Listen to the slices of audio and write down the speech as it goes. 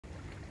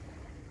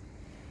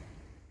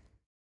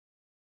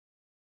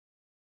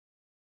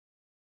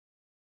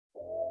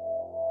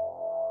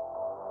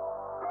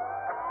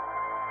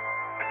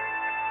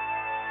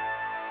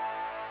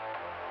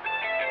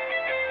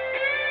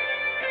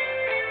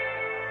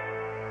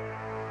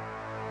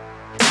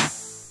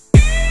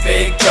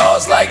Big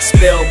jaws like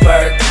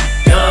Spielberg.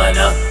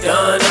 Dunna,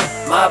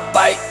 dunna, my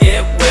bite,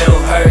 it will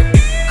hurt.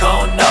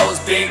 Cone nose,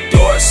 big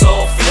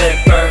dorsal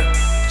flipper.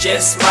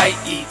 Just might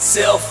eat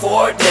seal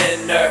for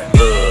dinner.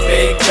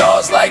 Big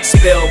jaws like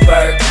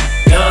Spielberg.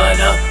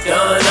 Dunna,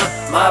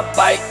 dunna, my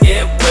bite,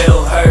 it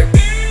will hurt.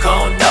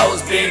 Cone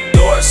nose, big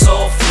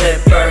dorsal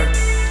flipper.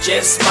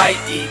 Just might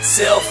eat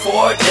seal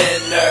for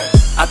dinner.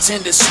 I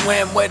tend to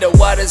swim where the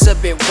water's a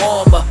bit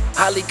warmer.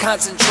 Highly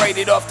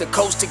concentrated off the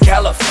coast of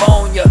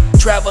California.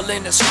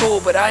 Traveling to school,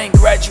 but I ain't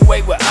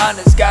graduate with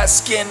honors. Got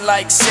skin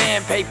like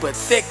sandpaper,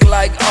 thick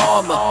like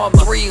armor.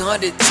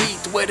 300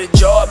 teeth with a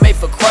jaw made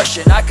for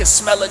crushing. I can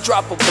smell a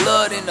drop of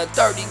blood in a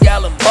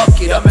 30-gallon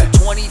bucket. Up to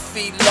 20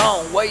 feet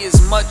long, weigh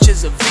as much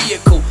as a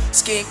vehicle.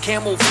 Skin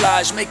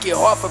camouflage, make it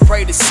hard for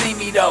prey to see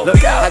me though.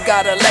 I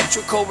got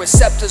electrical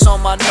receptors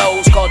on my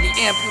nose called the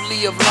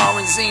Ampulee of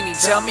Lorenzini.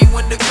 Tell me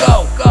when to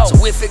go.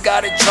 So if it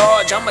got a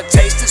charge, I'ma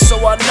taste it so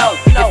I know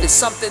if it's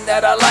something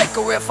that I like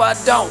or if I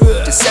don't.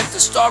 To set the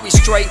story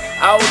straight,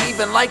 I don't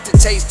even like the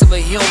taste of a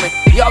human.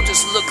 Y'all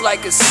just look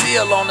like a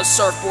seal on a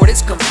surfboard,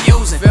 it's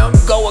confusing.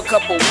 Go a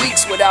couple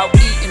weeks without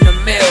eating a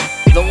meal.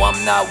 Though I'm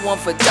not one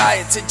for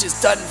diets, it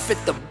just doesn't fit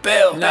the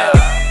bill.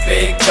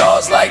 Big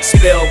jaws like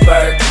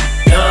Spielberg.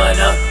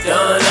 Dunna,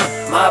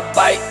 dunna, my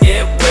bite,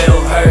 it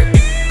will hurt.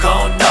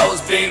 Cone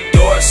nose, big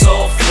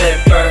dorsal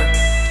flipper.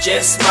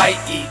 Just might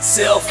eat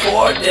seal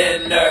for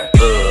dinner.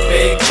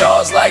 Big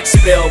jaws like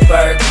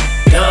Spielberg.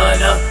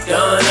 Dunna,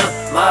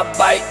 dunna, my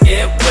bite,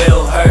 it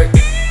will hurt.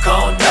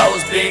 Cone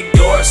nose, big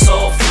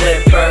dorsal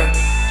flipper.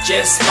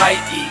 Just might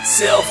eat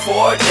seal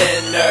for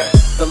dinner.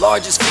 The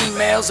largest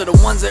females are the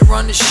ones that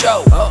run the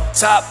show.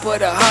 Top of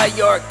the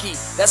hierarchy,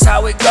 that's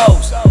how it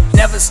goes.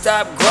 Never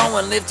stop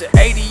growing, live to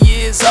 80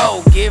 years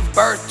old. Give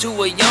birth to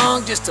a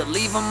young just to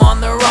leave them on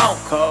their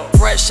own.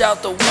 Fresh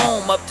out the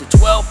womb, up to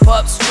 12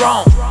 pups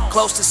strong.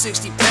 Close to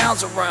 60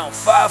 pounds, around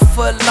 5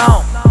 foot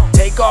long.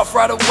 Take off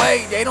right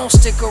away, they don't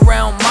stick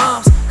around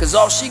moms, cause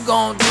all she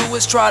gon' do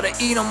is try to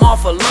eat them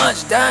off for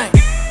lunch, dang.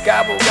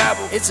 Gobble,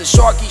 gobble, it's a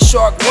sharky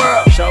shark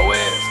world. Show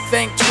is.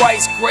 Think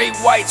twice, great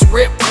whites,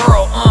 rip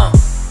curl,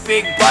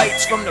 Big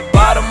bites from the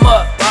bottom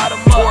up.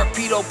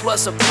 Torpedo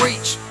plus a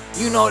breach,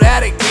 you know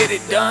that'll get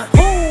it done.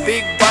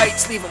 Big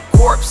bites leave them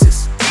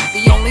corpses.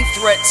 The only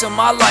threat to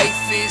my life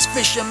is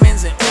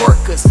fishermen's and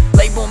orcas.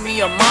 Label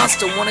me a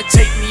monster, wanna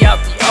take me out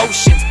the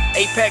oceans.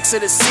 Apex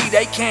of the sea,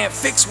 they can't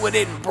fix what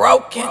it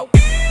broken.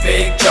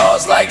 Big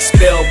jaws like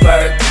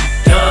Spielberg.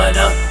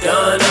 Dunna,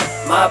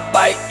 dunna, my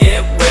bite,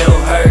 it will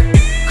hurt.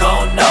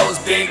 Cone nose,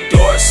 big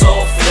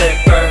dorsal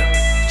flipper.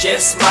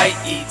 Just might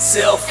eat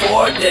seal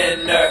for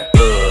dinner.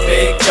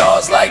 Big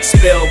jaws like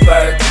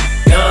Spielberg.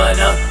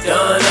 Dunna,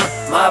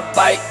 dunna, my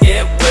bite,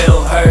 it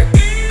will hurt.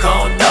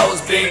 Cone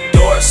nose, big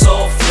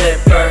dorsal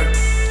flipper.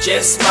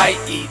 Just might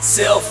eat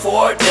seal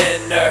for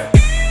dinner.